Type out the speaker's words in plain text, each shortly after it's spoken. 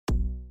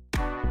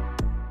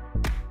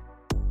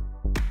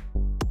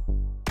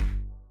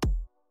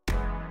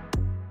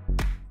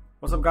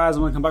What's up guys,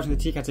 and welcome back to the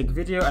TCATIC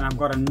video, and I've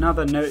got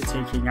another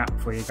note-taking app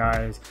for you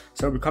guys.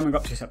 So we're coming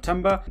up to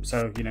September,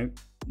 so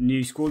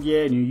new school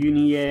year, new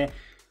uni year.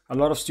 A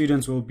lot of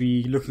students will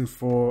be looking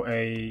for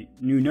a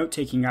new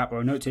note-taking app or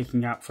a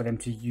note-taking app for them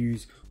to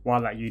use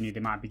while at uni. They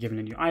might be given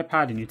a new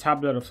iPad, a new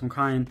tablet of some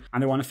kind,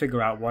 and they want to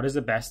figure out what is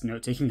the best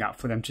note-taking app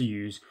for them to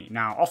use.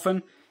 Now,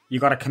 often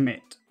you got to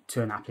commit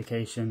to an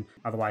application,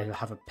 otherwise you'll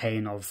have a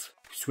pain of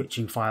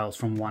switching files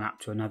from one app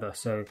to another.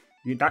 So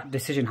that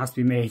decision has to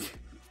be made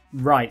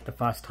right the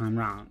first time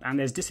round, and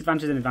there's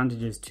disadvantages and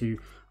advantages to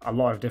a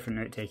lot of different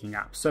note-taking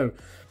apps. So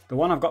the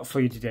one I've got for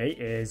you today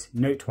is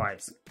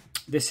Notewise.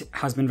 This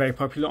has been very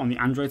popular on the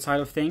Android side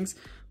of things,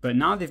 but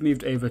now they've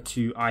moved over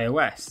to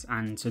iOS,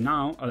 and so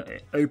now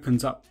it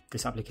opens up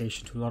this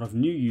application to a lot of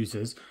new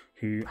users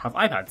who have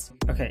iPads.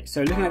 Okay,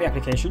 so looking at the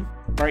application,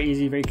 very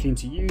easy, very clean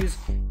to use.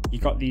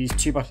 You've got these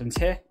two buttons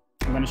here.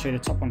 I'm going to show you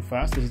the top one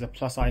first. This is a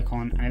plus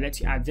icon, and it lets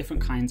you add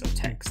different kinds of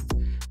text.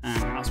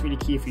 That's really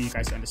key for you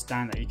guys to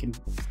understand that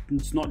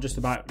it's not just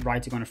about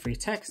writing on a free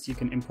text. You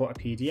can import a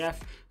PDF,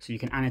 so you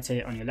can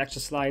annotate on your lecture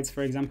slides,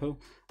 for example,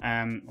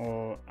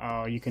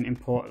 or you can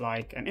import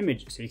like an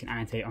image, so you can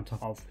annotate on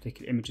top of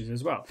particular images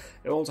as well.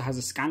 It also has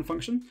a scan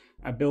function,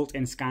 a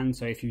built-in scan,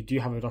 so if you do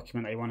have a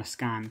document that you want to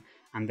scan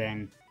and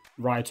then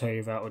write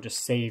over or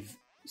just save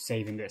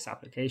in this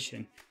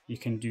application, you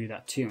can do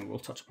that too, and we'll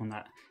touch upon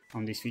that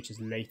on these features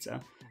later.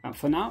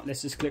 For now,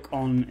 let's just click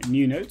on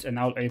New Note, and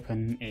that'll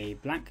open a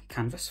blank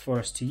canvas for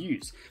us to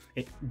use.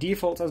 It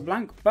defaults as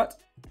blank, but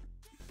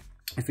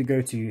if we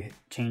go to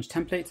change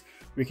template,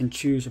 we can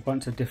choose a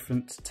bunch of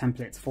different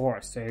templates for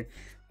us. So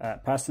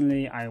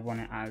personally, I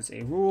want it as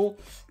a rule,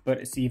 but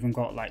it's even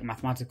got like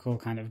mathematical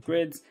kind of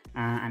grids,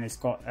 and it's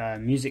got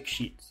music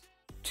sheets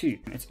too.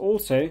 It's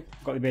also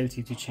got the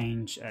ability to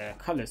change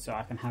colors, so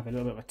I can have a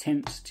little bit of a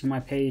tint to my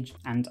page,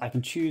 and I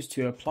can choose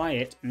to apply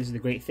it, and this is the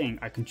great thing,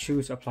 I can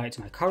choose to apply it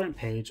to my current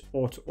page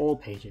or to all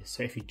pages.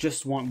 So if you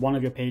just want one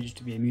of your pages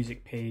to be a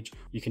music page,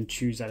 you can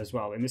choose that as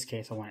well. In this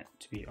case, I want it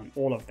to be on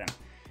all of them.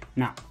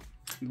 Now,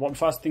 the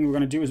first thing we're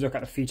going to do is look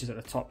at the features at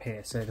the top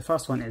here. So the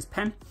first one is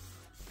pen.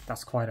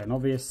 That's quite an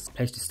obvious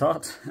place to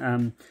start.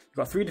 You've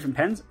got three different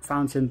pens: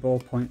 fountain,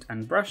 ballpoint,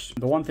 and brush.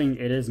 The one thing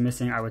it is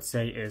missing, I would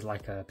say, is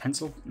like a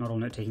pencil. Not all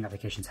note-taking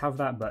applications have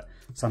that, but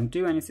some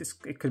do, and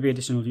it could be an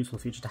additional useful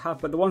feature to have.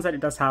 But the ones that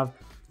it does have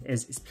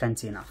is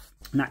plenty enough.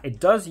 Now,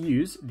 it does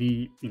use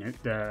the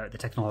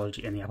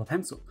technology in the Apple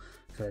Pencil.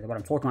 So what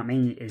I'm talking about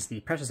mainly is the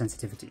pressure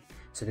sensitivity.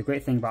 So the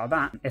great thing about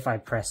that, if I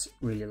press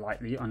really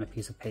lightly on a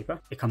piece of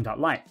paper, it comes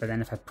out light. But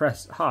then if I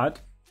press hard,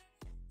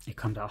 it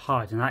comes out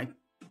hard, and that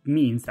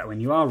means that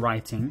when you are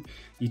writing,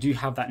 you do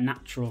have that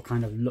natural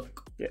kind of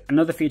look.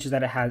 Another feature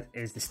that it has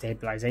is the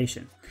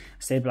stabilization.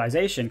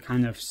 Stabilization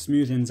kind of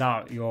smoothens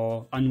out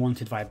your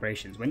unwanted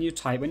vibrations. When you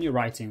type, when you're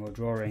writing or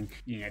drawing,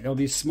 there'll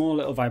be small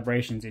little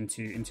vibrations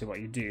into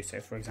what you do. So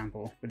for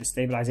example, with the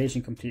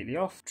stabilization completely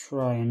off,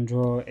 try and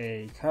draw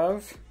a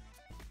curve.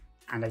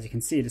 And as you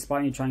can see,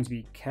 despite you trying to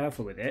be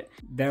careful with it,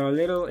 there are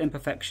little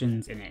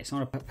imperfections in it. It's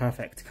not a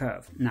perfect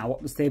curve. Now,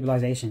 what the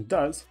stabilization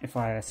does, if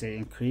I say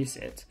increase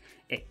it,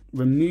 it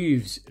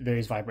removes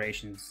those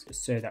vibrations,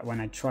 so that when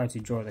I try to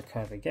draw the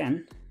curve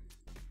again,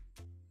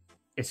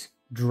 it's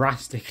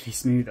drastically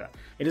smoother.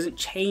 It doesn't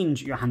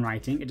change your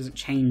handwriting, it doesn't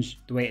change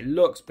the way it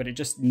looks, but it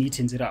just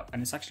neatens it up,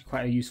 and it's actually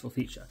quite a useful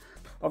feature.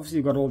 Obviously,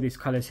 you've got all these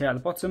colors here at the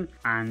bottom,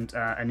 and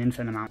an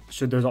infinite amount,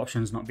 should those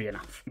options not be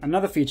enough.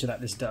 Another feature that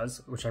this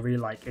does, which I really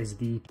like, is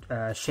the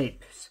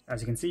shapes.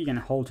 As you can see, you can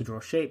hold to draw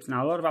shapes.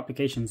 Now, a lot of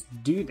applications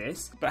do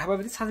this, but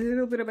however, this has a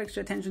little bit of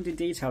extra attention to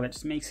detail that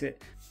just makes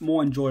it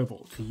more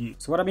enjoyable to use.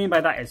 So what I mean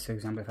by that is, for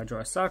example, if I draw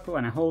a circle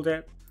and I hold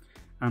it,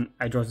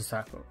 I draw the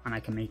circle, and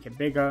I can make it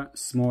bigger,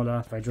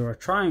 smaller. If I draw a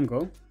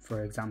triangle,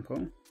 for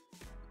example,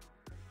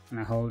 and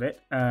I hold it,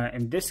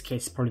 in this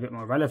case, probably a bit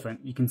more relevant,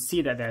 you can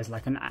see that there's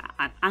like an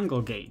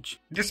angle gauge.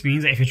 This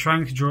means that if you're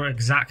trying to draw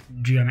exact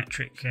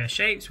geometric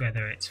shapes,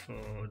 whether it's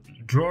for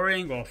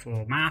drawing or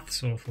for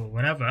maths or for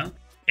whatever,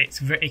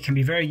 it can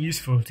be very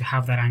useful to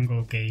have that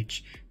angle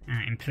gauge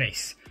in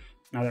place.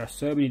 Now, there are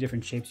so many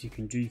different shapes you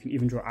can do. You can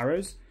even draw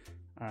arrows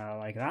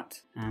like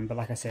that, but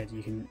like I said,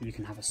 you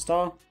can have a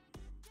star,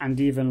 and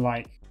even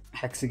like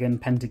hexagon,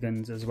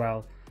 pentagons as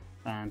well.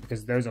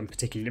 Because those I'm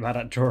particularly bad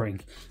at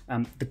drawing.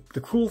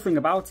 The cool thing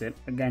about it,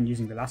 again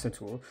using the lasso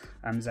tool,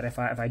 is that if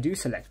I do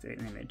select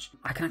an image,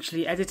 I can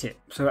actually edit it.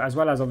 So as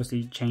well as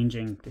obviously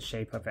changing the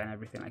shape of it and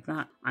everything like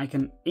that, I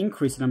can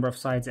increase the number of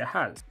sides it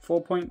has.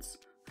 4 points,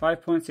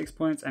 5 points, 6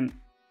 points, and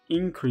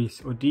increase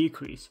or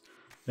decrease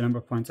the number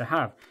of points I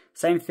have.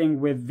 Same thing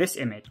with this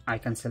image. I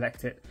can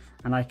select it,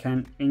 and I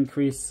can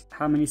increase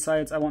how many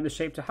sides I want the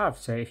shape to have.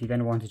 So if you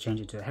then want to change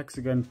it to a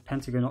hexagon,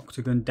 pentagon,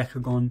 octagon,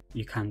 decagon,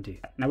 you can do.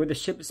 Now with the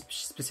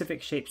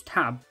specific shapes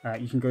tab,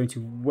 you can go into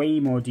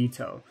way more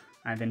detail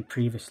than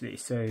previously.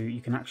 So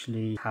you can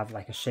actually have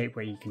like a shape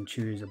where you can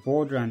choose a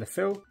border and a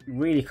fill,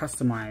 really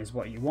customize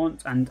what you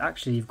want, and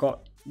actually you've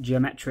got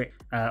geometric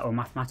or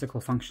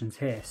mathematical functions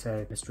here.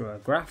 So let's draw a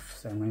graph.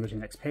 So I'm going to go to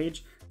the next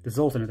page. There's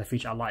also another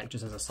feature I like,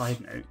 just as a side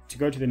note. To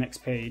go to the next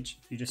page,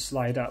 you just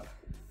slide up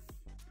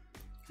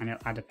and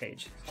it'll add a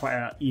page. It's quite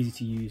an easy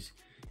to use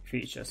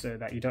feature so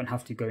that you don't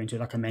have to go into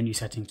like a menu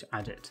setting to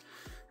add it.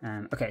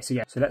 Okay, so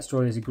yeah, so let's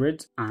draw this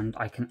grid, and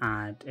I can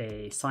add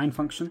a sign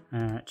function,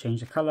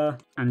 change the color,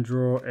 and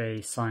draw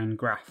a sign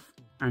graph.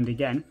 And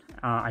again,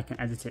 I can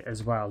edit it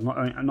as well,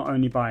 not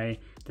only by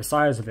the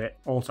size of it,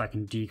 also I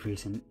can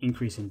decrease and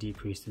increase and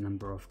decrease the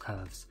number of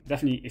curves.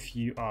 Definitely, if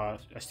you are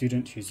a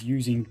student who's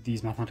using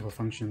these mathematical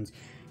functions,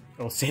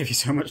 it'll save you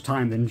so much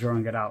time than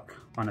drawing it out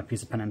on a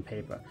piece of pen and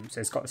paper. So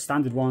it's got the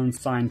standard ones,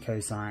 sine,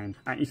 cosine,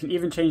 and you can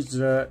even change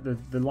the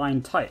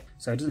line type.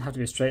 So it doesn't have to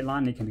be a straight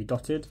line, it can be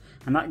dotted,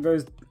 and that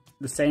goes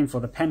the same for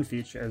the pen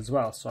feature as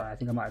well. Sorry, I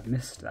think I might have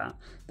missed that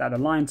the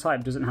line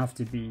type doesn't have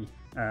to be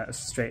a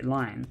straight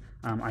line.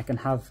 I can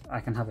have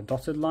a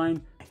dotted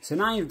line. So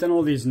now you've done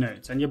all these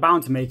notes and you're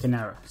bound to make an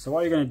error. So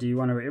what you're going to do, you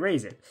want to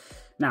erase it.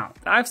 Now,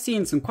 I've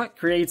seen some quite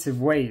creative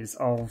ways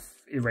of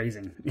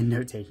erasing in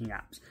note-taking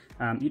apps.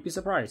 You'd be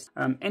surprised.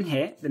 In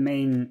here, the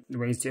main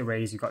ways to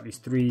erase, you've got these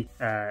three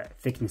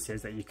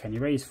thicknesses that you can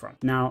erase from.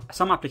 Now,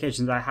 some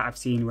applications I have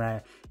seen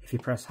where if you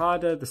press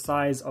harder, the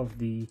size of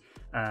the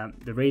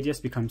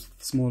radius becomes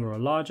smaller or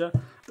larger,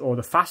 or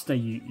the faster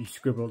you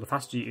scribble, the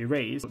faster you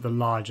erase, the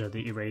larger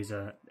the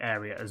eraser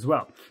area as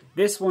well.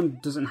 This one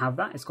doesn't have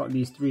that. It's got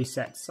these three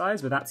set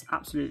size, but that's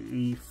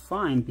absolutely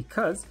fine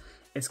because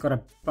it's got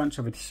a bunch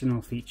of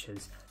additional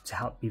features to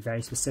help be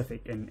very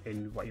specific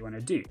in what you want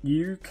to do.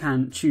 You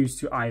can choose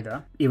to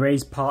either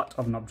erase part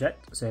of an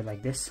object, so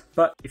like this,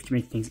 but if to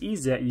make things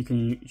easier, you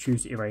can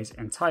choose to erase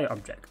entire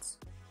objects.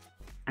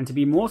 And to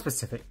be more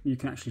specific, you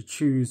can actually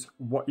choose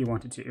what you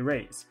wanted to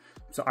erase.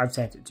 So I've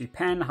set it to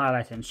pen,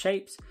 highlighter, and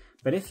shapes,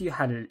 but if you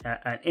had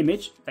an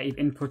image that you've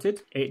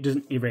inputted, it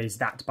doesn't erase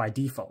that by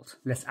default.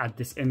 Let's add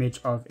this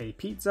image of a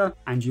pizza,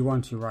 and you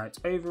want to write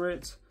over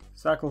it,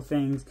 circle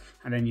things,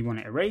 and then you want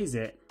to erase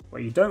it.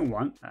 What you don't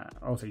want,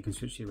 also you can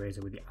switch the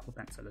eraser with the Apple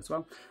Pencil as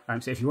well.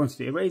 So if you wanted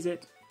to erase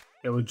it,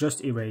 it will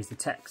just erase the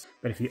text.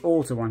 But if you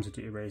also wanted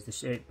to erase the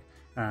shape,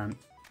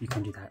 you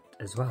can do that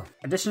as well.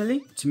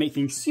 Additionally, to make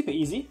things super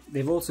easy,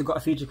 they've also got a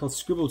feature called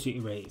Scribble to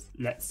Erase.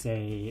 Let's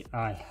say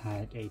I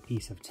had a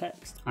piece of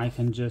text. I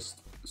can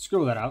just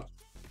scribble that out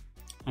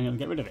and it'll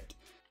get rid of it.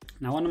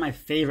 Now, one of my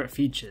favorite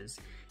features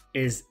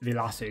is the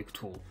lasso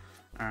tool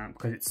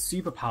because it's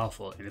super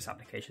powerful in this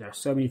application. There are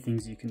so many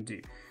things you can do.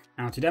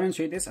 Now, to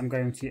demonstrate this, I'm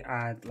going to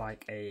add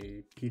like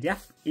a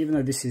PDF. Even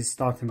though this is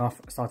started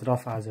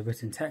off as a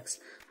written text,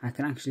 I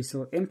can actually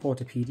still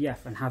import a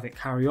PDF and have it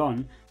carry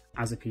on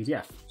as a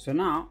PDF. So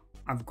now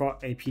I've got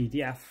a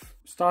PDF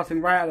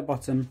starting right at the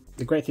bottom.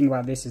 The great thing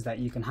about this is that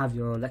you can have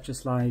your lecture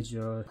slides,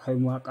 your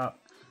homework up,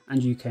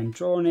 and you can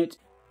draw on it.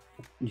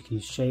 You can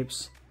use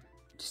shapes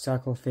to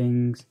circle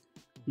things.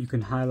 You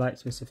can highlight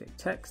specific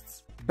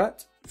texts.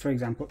 But for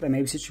example, there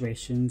may be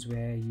situations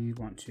where you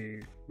want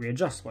to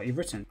readjust what you've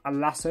written. I'll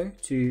lasso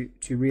to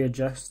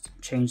readjust,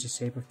 change the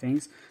shape of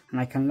things, and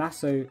I can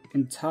lasso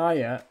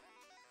entire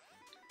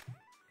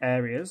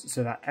areas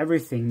so that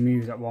everything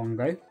moves at one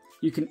go.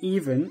 You can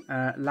even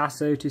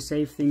lasso to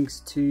save things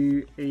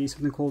to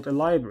something called a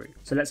library.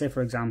 So let's say,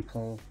 for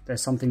example,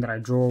 there's something that I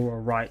draw or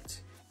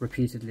write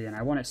repeatedly and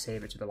I want to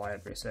save it to the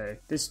library. So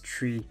this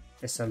tree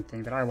is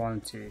something that I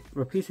want to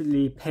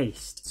repeatedly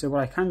paste. So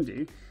what I can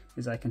do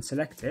is I can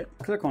select it,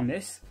 click on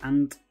this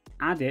and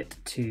add it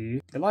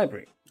to the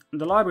library.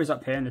 The library is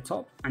up here in the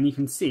top and you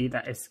can see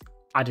that it's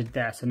added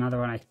there. So now that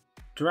when I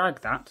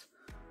drag that,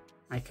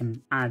 I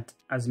can add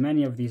as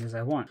many of these as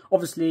I want.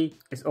 Obviously,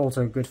 it's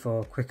also good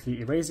for quickly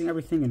erasing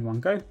everything in one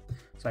go.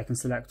 So I can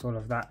select all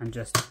of that and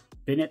just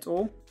bin it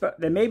all. But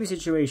there may be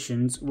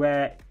situations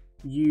where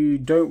you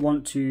don't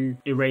want to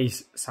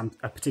erase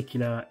a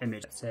particular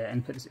image. Let's say I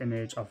input this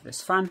image of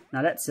this fan.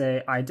 Now let's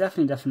say I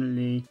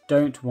definitely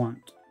don't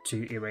want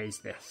to erase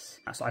this.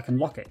 So I can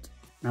lock it.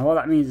 Now what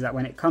that means is that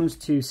when it comes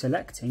to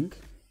selecting,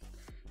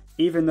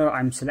 even though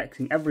I'm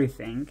selecting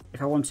everything,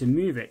 if I want to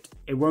move it,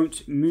 it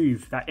won't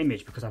move that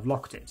image because I've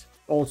locked it.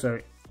 Also,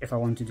 if I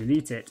want to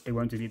delete it, it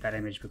won't delete that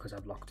image because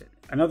I've locked it.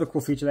 Another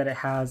cool feature that it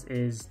has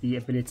is the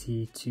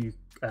ability to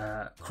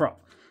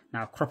crop.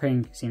 Now,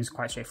 cropping seems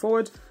quite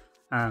straightforward,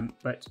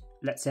 but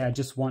let's say I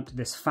just want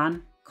this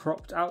fan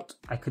cropped out.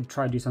 I could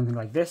try to do something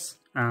like this,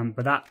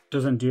 but that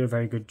doesn't do a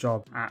very good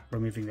job at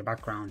removing the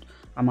background.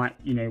 I might,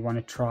 want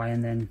to try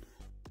and then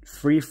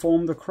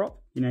freeform the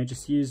crop,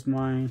 just use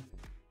my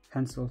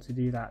pencil to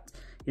do that,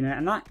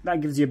 and that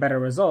gives you a better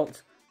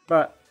result,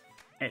 but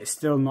it's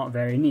still not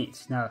very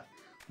neat. Now,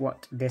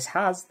 what this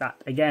has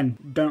that again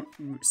don't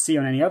see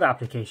on any other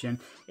application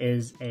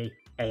is a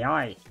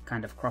AI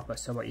kind of cropper.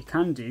 So what you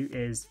can do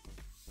is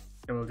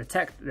it will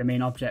detect the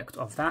main object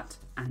of that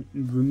and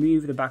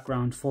remove the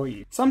background for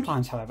you.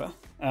 Sometimes, however,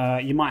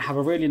 you might have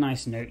a really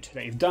nice note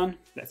that you've done,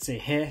 let's say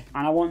here,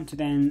 and I want to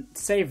then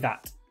save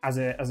that as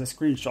a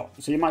screenshot.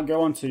 So you might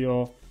go onto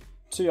your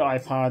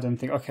iPad and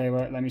think, okay,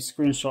 well, let me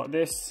screenshot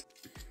this.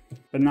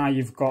 But now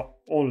you've got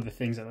all of the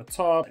things at the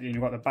top,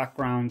 you've got the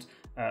background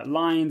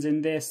lines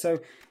in this, so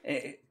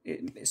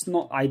it's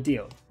not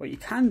ideal. What you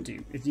can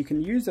do is you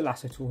can use the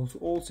lasso tool to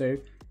also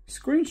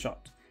screenshot.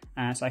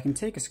 So I can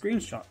take a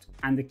screenshot,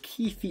 and the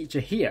key feature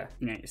here,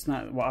 it's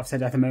not what I've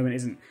said at the moment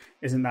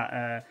isn't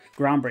that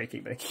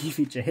groundbreaking, but the key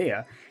feature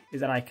here is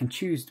that I can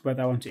choose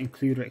whether I want to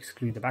include or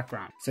exclude the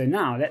background. So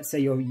now let's say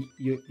your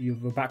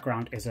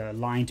background is a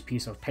lined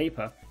piece of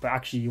paper, but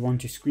actually you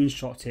want to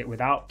screenshot it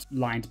without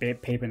lined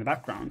paper in the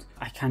background.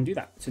 I can do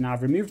that. So now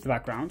I've removed the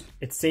background.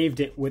 It saved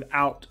it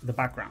without the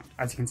background.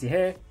 As you can see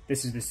here,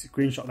 this is the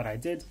screenshot that I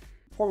did.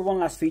 Probably one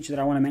last feature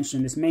that I want to mention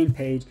in this main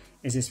page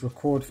is this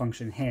record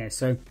function here.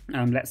 So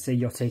let's say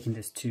you're taking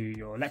this to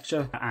your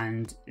lecture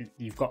and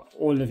you've got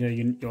all of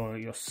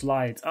your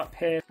slides up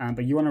here,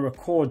 but you want to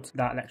record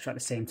that lecture at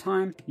the same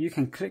time. You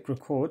can click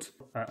record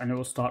and it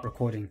will start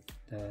recording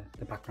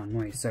the background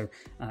noise. So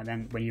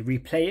then when you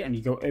replay it and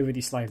you go over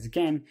these slides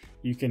again,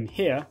 you can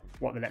hear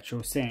what the lecturer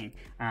was saying.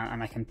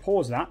 And I can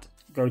pause that,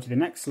 go to the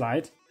next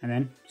slide, and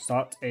then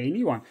start a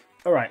new one.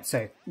 All right,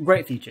 so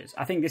great features.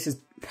 I think this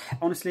is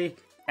honestly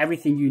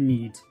everything you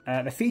need.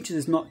 The features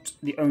is not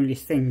the only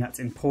thing that's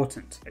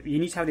important. You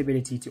need to have the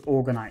ability to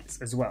organize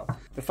as well.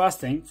 The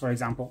first thing, for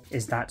example,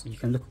 is that you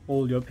can look at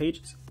all your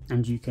pages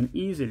and you can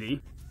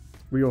easily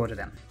reorder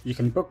them. You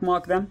can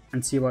bookmark them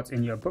and see what's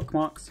in your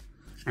bookmarks,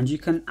 and you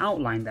can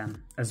outline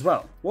them as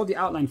well. What the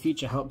outline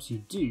feature helps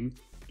you do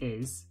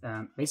is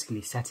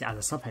basically set it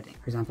as a subheading.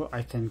 For example,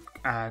 I can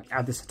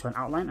add this to an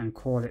outline and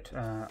call it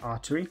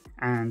artery,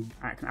 and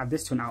I can add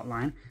this to an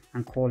outline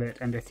and call it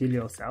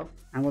endothelial cell.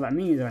 And what that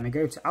means is when I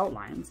go to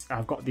outlines,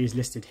 I've got these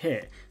listed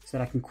here so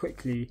that I can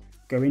quickly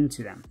go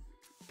into them.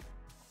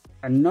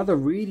 Another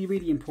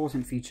really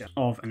important feature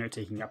of a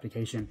note-taking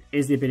application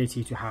is the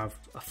ability to have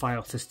a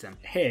file system.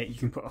 Here you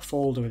can put a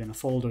folder within a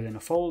folder within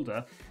a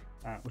folder,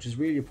 which is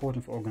really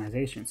important for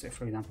organization. So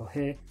for example,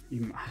 here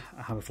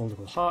I have a folder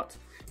called heart.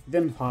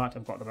 Within the heart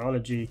I've got the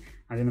biology,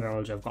 and in the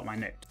biology I've got my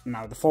note.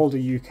 Now the folder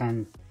you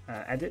can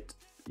edit,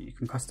 you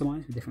can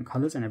customize with different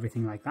colors and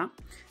everything like that,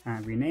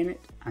 and rename it.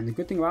 And the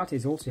good thing about it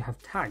is also you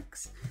have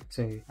tags.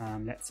 So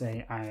let's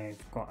say I've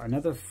got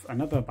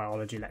another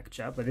biology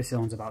lecture, but this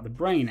one's about the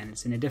brain, and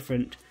it's in a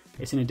different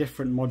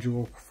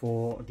module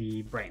for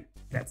the brain,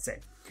 let's say.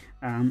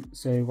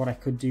 So what I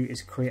could do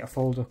is create a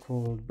folder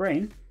called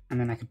brain, and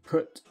then I could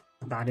put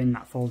that in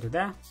that folder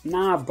there.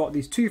 Now I've got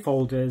these two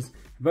folders.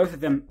 Both of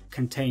them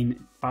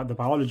contain the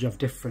biology of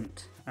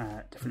different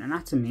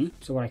anatomy.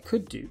 So what I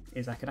could do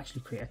is I could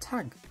actually create a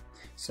tag.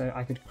 So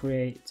I could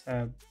create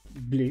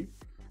blue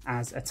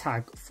as a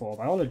tag for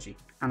biology,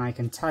 and I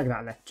can tag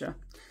that lecture,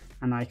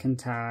 and I can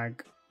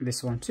tag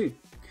this one too.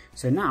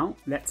 So now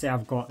let's say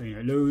I've got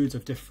loads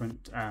of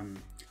different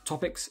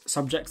topics,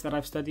 subjects that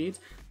I've studied,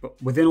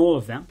 but within all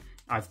of them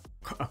I've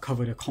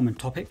covered a common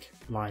topic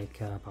like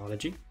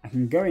biology. I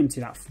can go into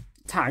that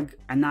tag,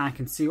 and now I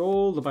can see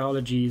all the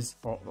biologies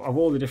of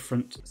all the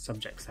different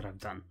subjects that I've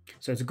done.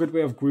 So it's a good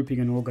way of grouping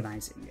and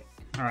organizing it.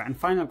 All right, and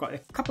finally I've got a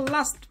couple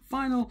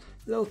final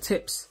little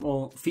tips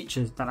or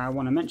features that I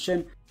want to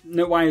mention.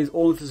 Notewise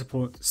also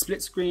supports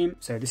split screen,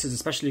 so this is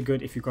especially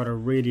good if you've got a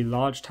really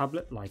large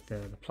tablet like the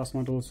Plus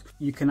models.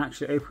 You can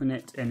actually open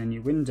it in a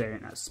new window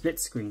and that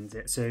split screens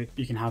it, so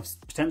you can have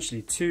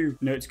potentially two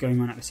notes going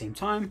on at the same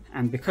time,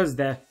 and because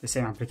they're the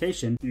same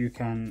application, you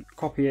can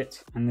copy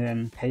it and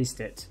then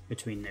paste it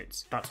between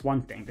notes. That's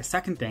one thing. The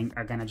second thing,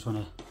 again, I just want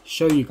to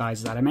show you guys,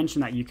 is that I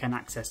mentioned that you can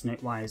access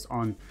Notewise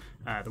on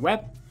the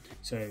web.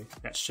 So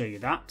let's show you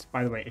that.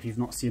 By the way, if you've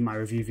not seen my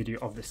review video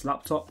of this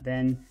laptop,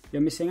 then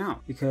you're missing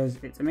out because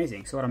it's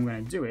amazing. So what I'm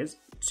going to do is,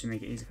 to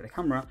make it easy for the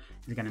camera,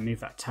 is going to move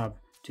that tab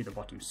to the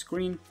bottom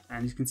screen,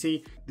 and you can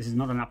see this is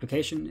not an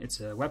application, it's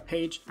a web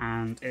page,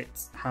 and it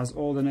has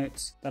all the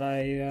notes that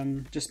I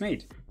just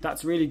made.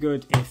 That's really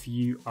good if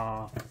you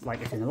are if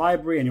you're in the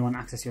library and you want to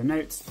access your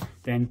notes,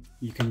 then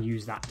you can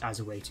use that as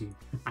a way to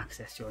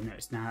access your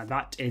notes. Now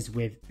that is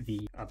with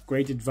the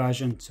upgraded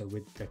version, so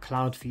with the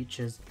cloud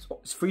features.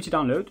 It's free to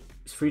download,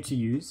 it's free to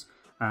use,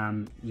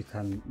 you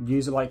can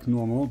use it like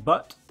normal,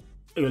 but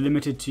you're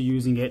limited to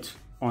using it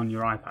on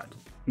your iPad.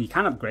 You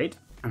can upgrade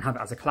and have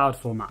it as a cloud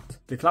format.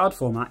 The cloud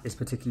format is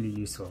particularly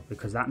useful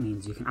because that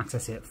means you can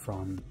access it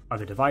from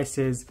other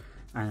devices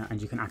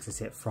and you can access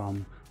it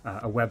from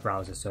a web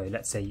browser. So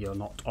let's say you're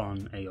not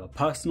on your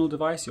personal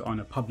device, you're on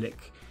a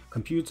public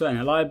computer in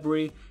a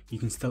library, you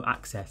can still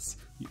access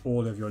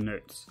all of your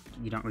notes.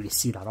 You don't really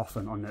see that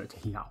often on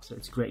note-taking apps, so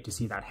it's great to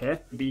see that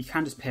here. But you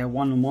can just pay a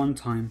one-on-one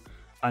time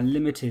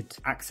unlimited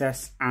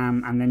access,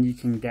 and then you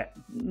can get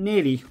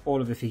nearly all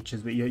of the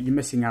features, but you're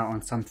missing out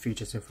on some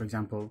features. So for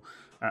example,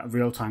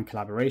 real-time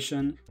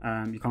collaboration,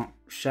 you can't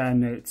share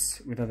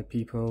notes with other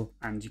people,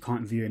 and you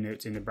can't view your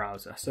notes in the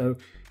browser. So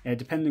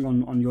depending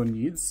on your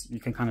needs, you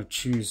can kind of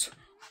choose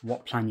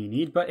what plan you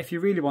need. But if you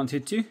really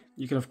wanted to,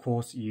 you can of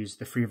course use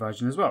the free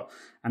version as well,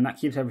 and that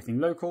keeps everything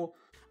local.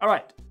 All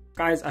right,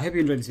 guys, I hope you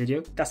enjoyed this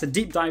video. That's a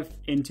deep dive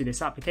into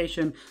this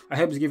application. I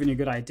hope it's given you a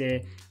good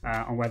idea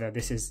on whether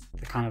this is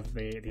the kind of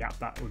the app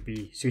that would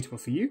be suitable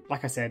for you.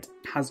 Like I said,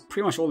 it has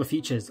pretty much all the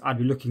features I'd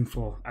be looking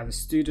for as a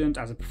student,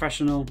 as a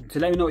professional. So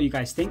let me know what you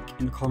guys think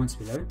in the comments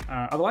below.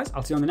 Otherwise,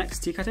 I'll see you on the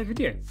next TKTech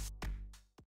video.